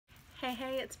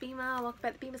Hey, it's Bema. Welcome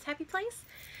back to Bema's Happy Place.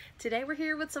 Today we're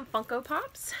here with some Funko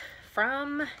Pops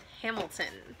from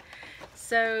Hamilton.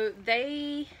 So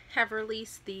they have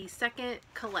released the second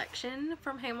collection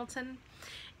from Hamilton,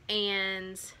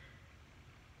 and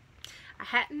I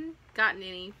hadn't gotten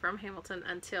any from Hamilton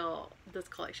until this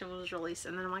collection was released,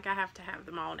 and then I'm like, I have to have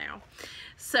them all now.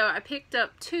 So I picked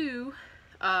up two.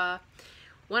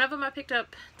 One of them I picked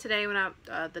up today when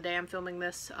the day I'm filming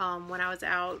this, when I was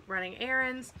out running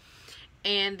errands.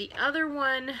 And the other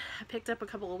one I picked up a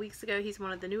couple of weeks ago. He's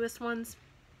one of the newest ones.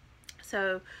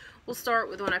 So we'll start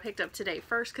with the one I picked up today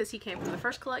first, because he came from the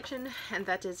first collection, and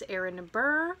that is Aaron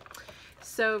Burr.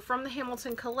 So from the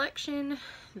Hamilton collection,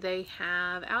 they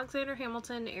have Alexander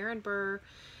Hamilton, Aaron Burr,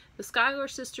 the Schuyler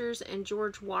sisters, and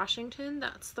George Washington.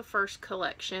 That's the first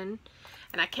collection.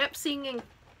 And I kept seeing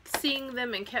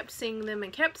them and kept seeing them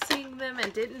and kept seeing them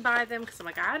and didn't buy them because I'm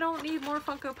like, I don't need more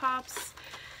Funko Pops.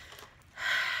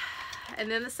 And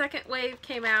then the second wave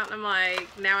came out and I'm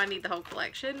like, now I need the whole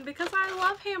collection because I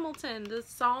love Hamilton. The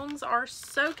songs are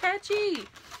so catchy.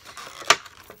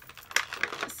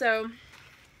 So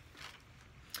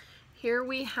here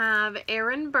we have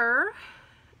Aaron Burr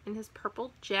in his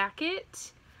purple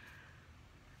jacket.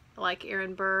 I like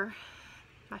Aaron Burr.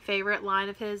 My favorite line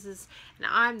of his is, "And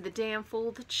I'm the damn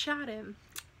fool that shot him,"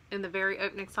 in the very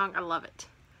opening song. I love it.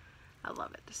 I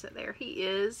love it. So there he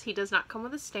is. He does not come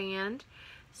with a stand.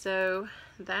 So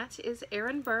that is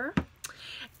Aaron Burr.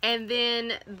 And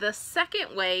then the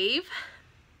second wave,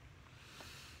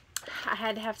 I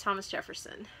had to have Thomas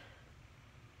Jefferson.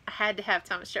 I had to have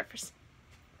Thomas Jefferson.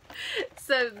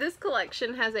 So this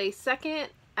collection has a second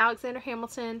Alexander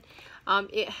Hamilton.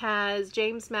 It has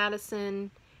James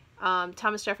Madison,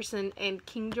 Thomas Jefferson, and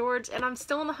King George, and I'm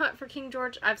still on the hunt for King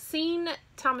George. I've seen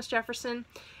Thomas Jefferson.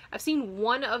 I've seen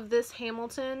one of this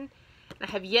Hamilton, and I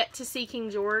have yet to see King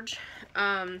George.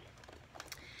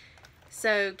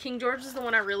 So King George is the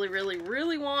one I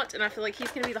really want, and I feel like he's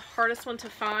going to be the hardest one to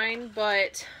find,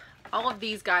 but all of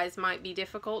these guys might be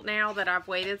difficult now that I've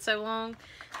waited so long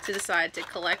to decide to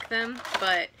collect them.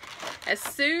 But as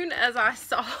soon as I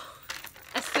saw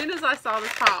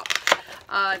this pop,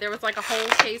 there was like a whole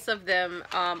case of them.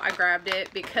 I grabbed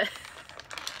it because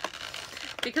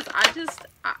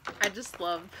I just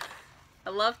love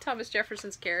Thomas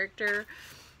Jefferson's character.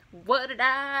 What did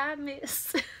I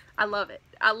miss? I love it.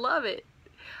 I love it.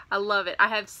 I love it. I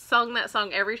have sung that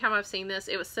song every time I've seen this.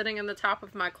 It was sitting in the top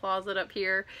of my closet up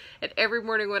here, and every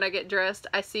morning when I get dressed,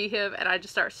 I see him and I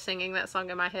just start singing that song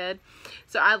in my head.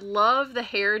 So I love the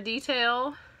hair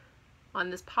detail on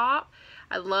this pop.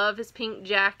 I love his pink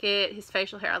jacket, his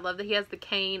facial hair. I love that he has the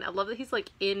cane. I love that he's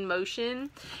like in motion,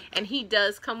 and he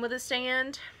does come with a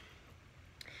stand.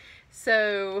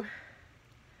 So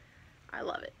I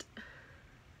love it.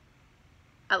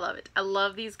 I love it. I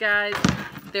love these guys.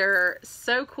 They're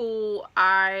so cool.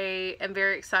 I am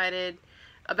very excited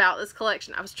about this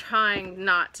collection. I was trying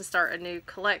not to start a new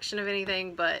collection of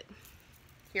anything, but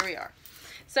here we are.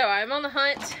 So I'm on the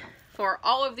hunt for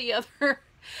all of the other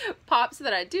pops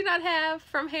that I do not have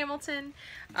from Hamilton.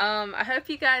 I hope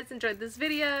you guys enjoyed this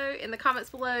video. In the comments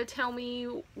below, tell me,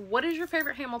 what is your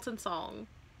favorite Hamilton song?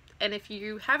 And if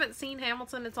you haven't seen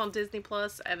Hamilton, it's on Disney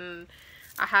Plus, and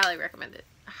I highly recommend it.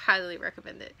 I highly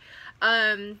recommend it.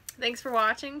 Thanks for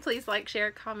watching. Please like,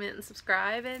 share, comment, and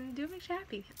subscribe, and do make you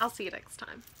happy. I'll see you next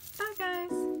time. Bye,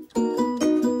 guys.